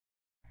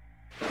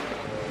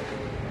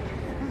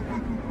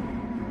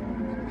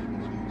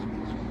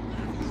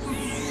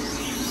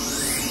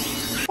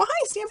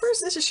viewers,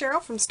 this is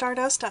Cheryl from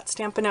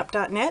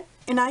stardust.stampinup.net,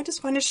 and I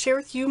just wanted to share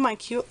with you my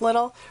cute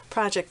little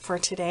project for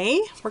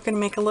today. We're going to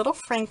make a little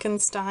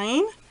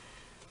Frankenstein,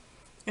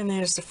 and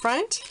there's the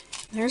front,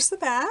 there's the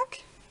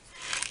back,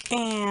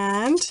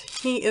 and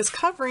he is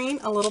covering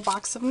a little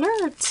box of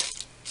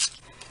nerds.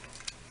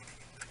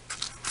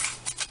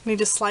 And he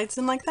just slides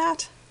in like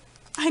that.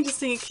 I just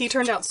think he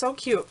turned out so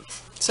cute.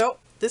 So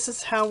this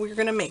is how we're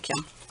going to make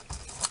him.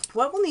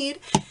 What we'll need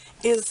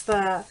is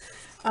the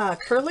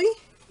curly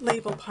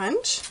label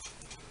punch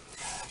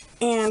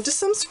and just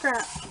some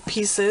scrap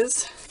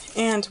pieces,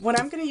 and what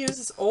I'm going to use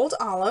is old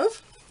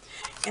olive,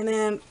 and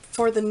then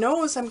for the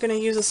nose I'm going to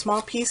use a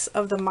small piece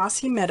of the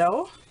mossy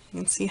meadow. You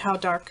can see how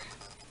dark,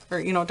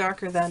 or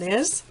darker that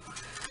is.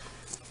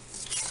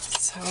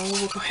 So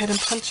we'll go ahead and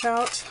punch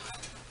out,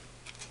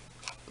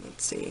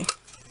 let's see,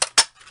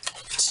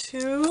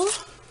 2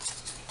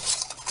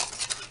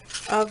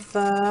 of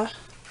the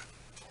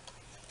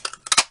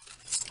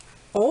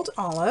old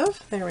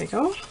olive. There we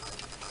go.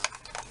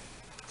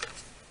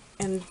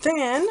 And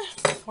then,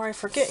 before I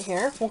forget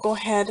here, we'll go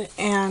ahead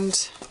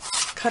and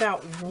cut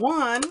out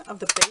 1 of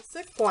the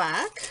basic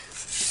black.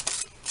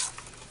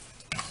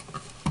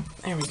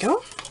 There we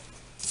go.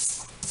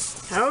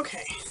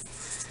 Okay.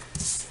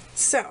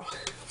 So,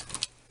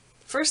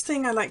 first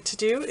thing I like to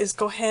do is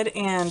go ahead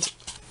and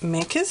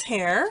make his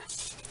hair.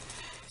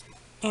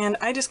 And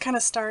I just kind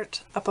of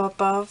start up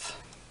above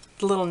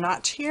the little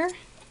notch here.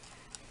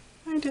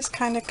 I just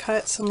kind of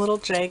cut some little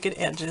jagged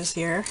edges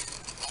here.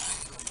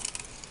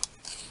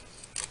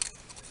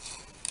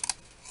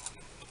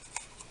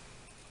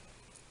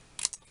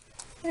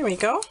 There we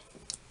go.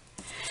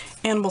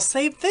 And we'll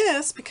save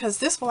this because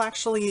this will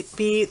actually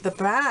be the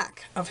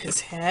back of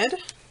his head.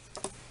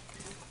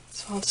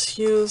 So I'll just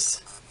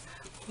use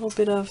a little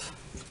bit of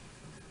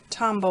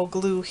Tombow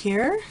glue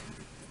here.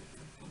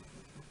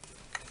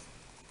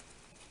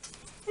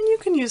 And you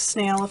can use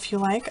snail if you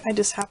like. I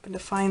just happen to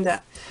find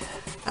that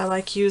I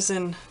like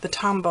using the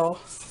Tombow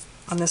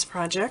on this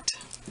project.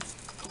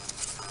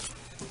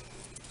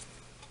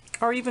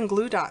 Or even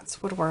glue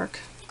dots would work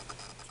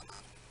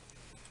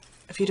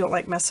if you don't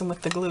like messing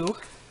with the glue.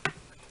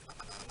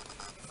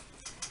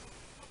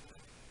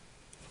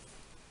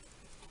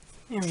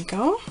 There we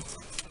go.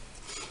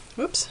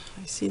 Oops,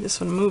 I see this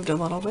one moved a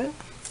little bit.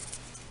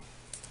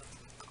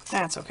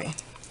 That's okay.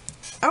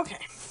 Okay.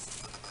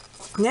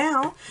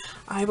 Now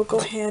I will go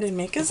ahead and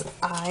make his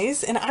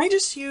eyes, and I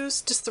just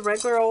use just the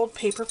regular old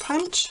paper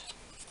punch.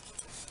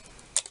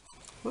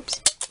 Whoops,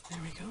 there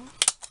we go.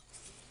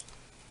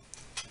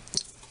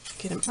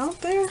 Get him out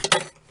there.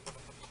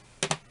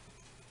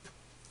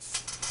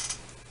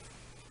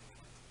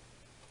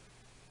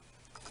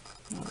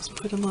 I'll just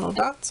put in little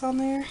dots on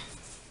there.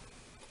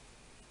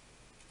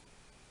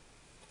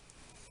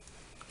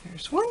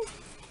 There's one.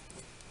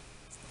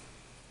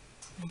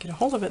 And get a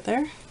hold of it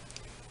there.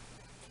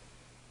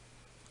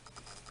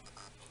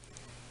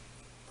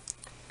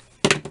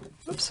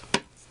 Oops.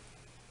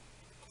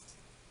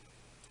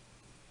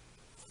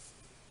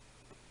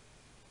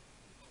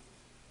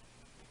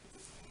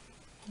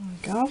 There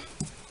we go.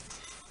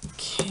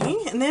 Okay,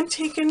 and then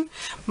taking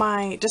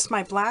my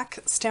black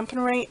Stampin'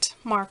 Rate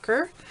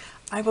marker,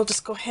 I will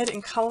just go ahead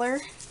and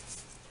color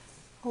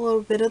a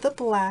little bit of the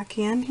black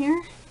in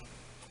here.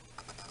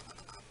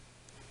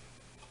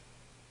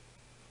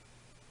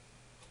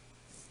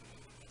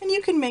 And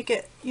you can make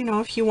it,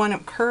 if you want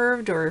it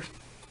curved or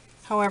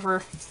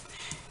however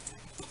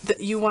that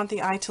you want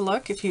the eye to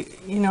look, if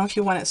if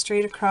you want it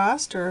straight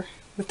across or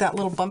with that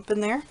little bump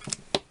in there.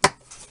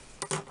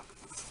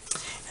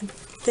 And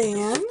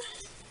then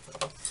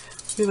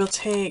we will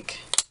take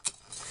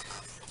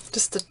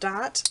just a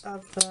dot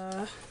of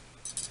the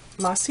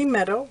mossy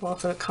meadow. Well,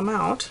 if it'll come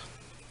out.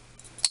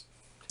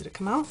 Did it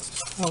come out?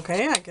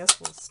 Okay, I guess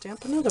we'll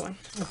stamp another one,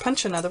 or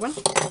punch another one.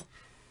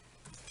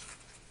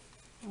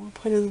 We'll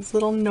put his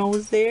little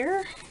nose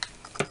there.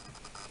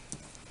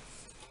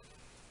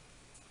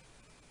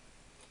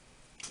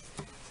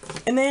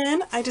 And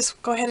then I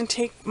just go ahead and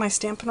take my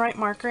Stampin' Rite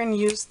marker and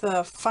use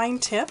the fine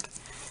tip.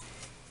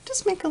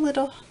 Just make a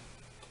little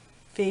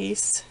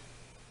face.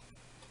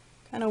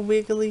 Kind of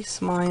wiggly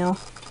smile.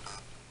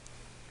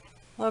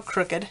 A little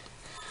crooked.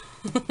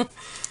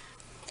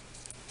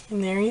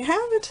 And there you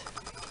have it.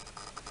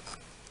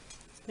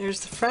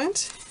 There's the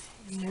front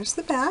and there's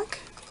the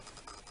back.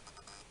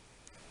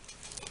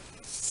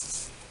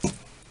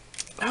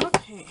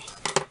 Okay,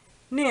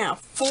 now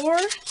for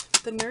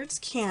the Nerds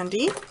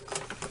candy,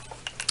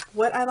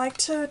 what I like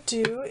to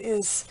do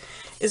is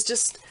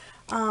just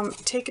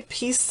take a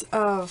piece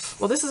of,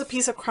 well, this is a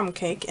piece of crumb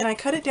cake, and I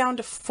cut it down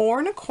to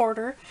 4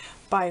 1/4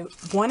 by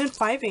 1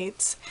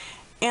 5/8,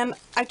 and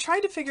I tried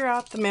to figure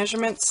out the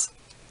measurements,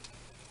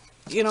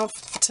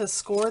 to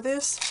score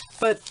this,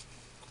 but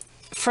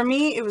for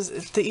me, it was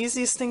the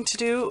easiest thing to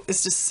do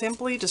is just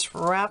simply just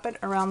wrap it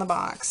around the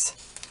box.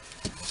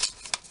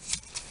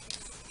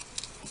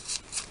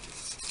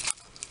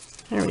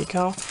 There we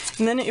go.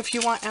 And then if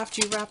you want,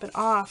 after you wrap it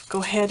off,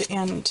 go ahead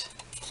and,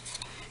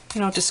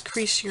 just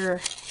crease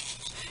your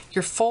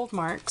fold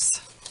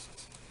marks.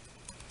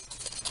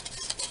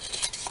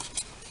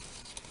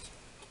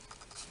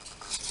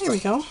 There we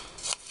go.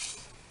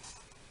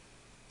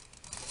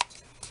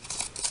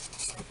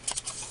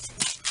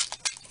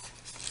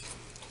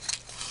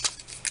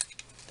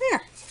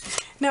 There.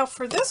 Now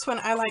for this one,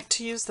 I like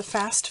to use the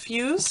fast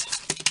fuse.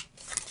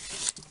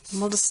 And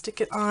we'll just stick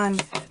it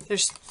on.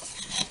 There's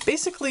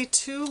basically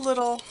two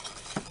little,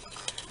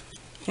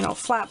 you know,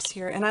 flaps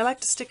here, and I like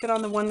to stick it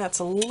on the one that's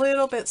a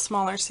little bit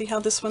smaller. See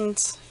how this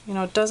one's, you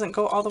know, doesn't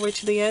go all the way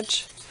to the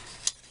edge,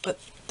 but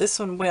this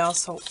one will,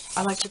 so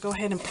I like to go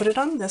ahead and put it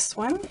on this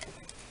one.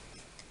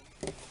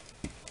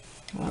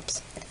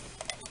 Whoops.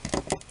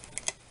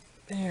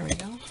 There we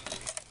go.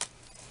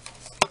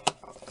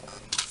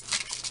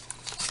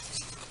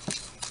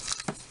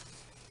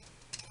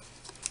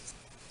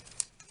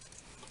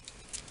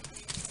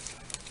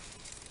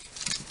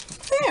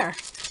 There.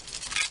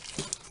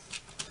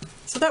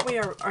 So that way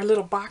our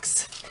little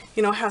box,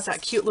 you know, has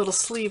that cute little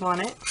sleeve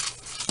on it.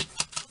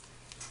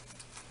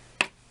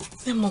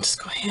 Then we'll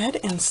just go ahead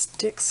and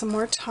stick some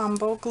more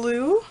Tombow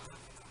glue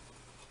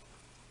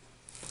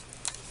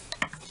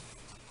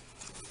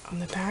on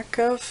the back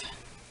of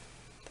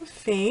the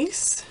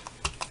face,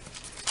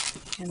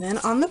 and then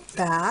on the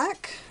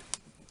back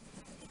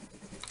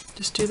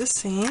just do the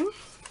same.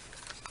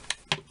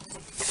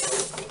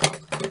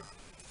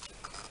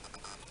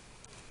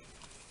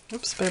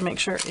 Oops, better make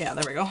sure, yeah,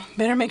 there we go.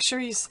 Better make sure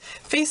he's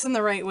facing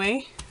the right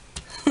way.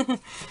 There,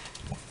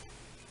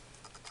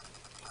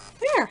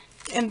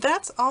 and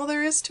that's all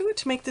there is to it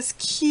to make this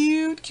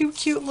cute, cute,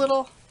 cute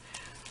little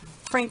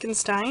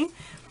Frankenstein.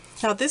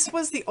 Now this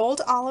was the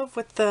old olive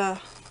with the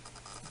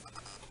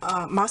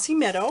mossy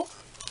meadow,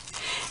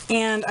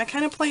 and I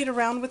kind of played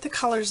around with the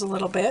colors a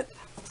little bit.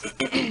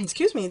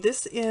 Excuse me,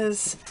 this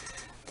is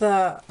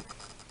the,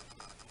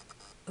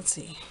 let's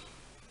see,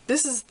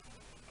 this is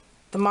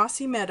the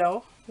mossy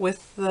meadow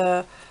with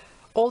the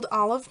old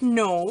olive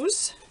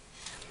nose,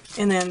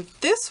 and then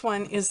this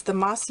one is the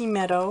mossy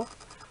meadow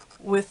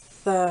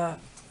with the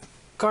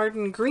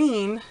garden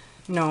green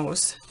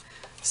nose.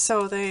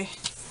 So they,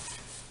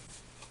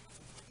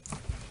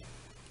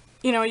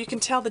 you know, you can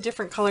tell the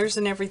different colors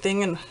and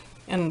everything,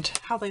 and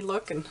how they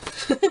look, and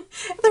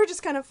they're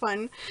just kind of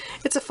fun.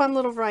 It's a fun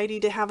little variety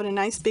to have in a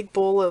nice big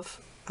bowl of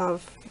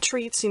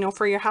treats, you know,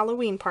 for your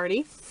Halloween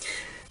party.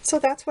 So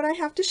that's what I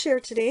have to share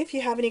today. If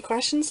you have any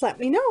questions, let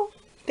me know.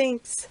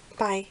 Thanks.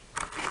 Bye.